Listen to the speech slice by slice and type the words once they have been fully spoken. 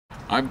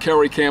I'm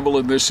Carey Campbell,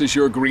 and this is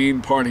your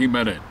Green Party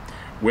Minute.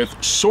 With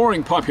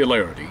soaring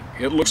popularity,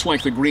 it looks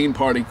like the Green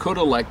Party could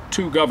elect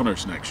 2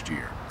 governors next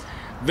year.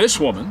 This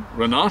woman,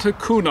 Renate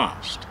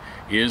Künast,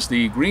 is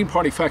the Green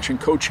Party faction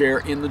co-chair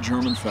in the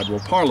German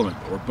federal parliament,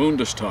 or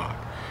Bundestag.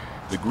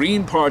 The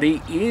Green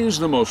Party is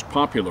the most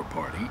popular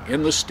party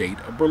in the state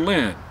of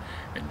Berlin.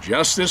 And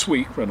just this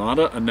week,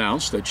 Renate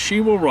announced that she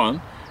will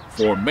run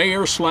for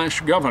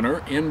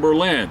mayor/governor in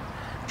Berlin.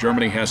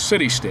 Germany has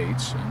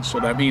city-states, and so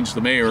that means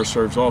the mayor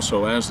serves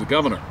also as the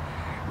governor.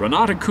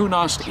 Renate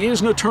Künast is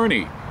an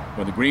attorney.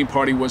 When the Green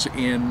Party was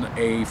in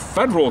a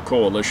federal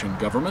coalition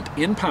government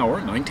in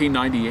power,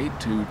 1998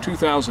 to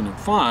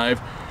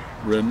 2005,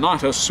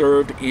 Renate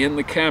served in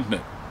the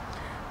cabinet.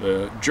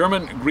 The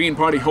German Green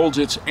Party holds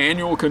its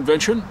annual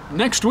convention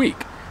next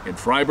week in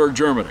Freiburg,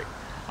 Germany.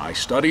 I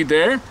studied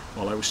there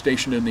while I was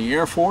stationed in the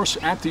Air Force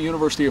at the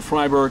University of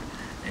Freiburg,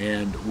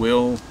 and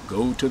will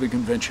go to the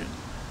convention.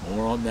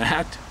 More on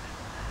that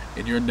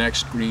in your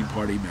next Green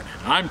Party Minute.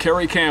 I'm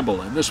Carey Campbell,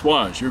 and this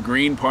was your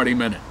Green Party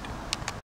Minute.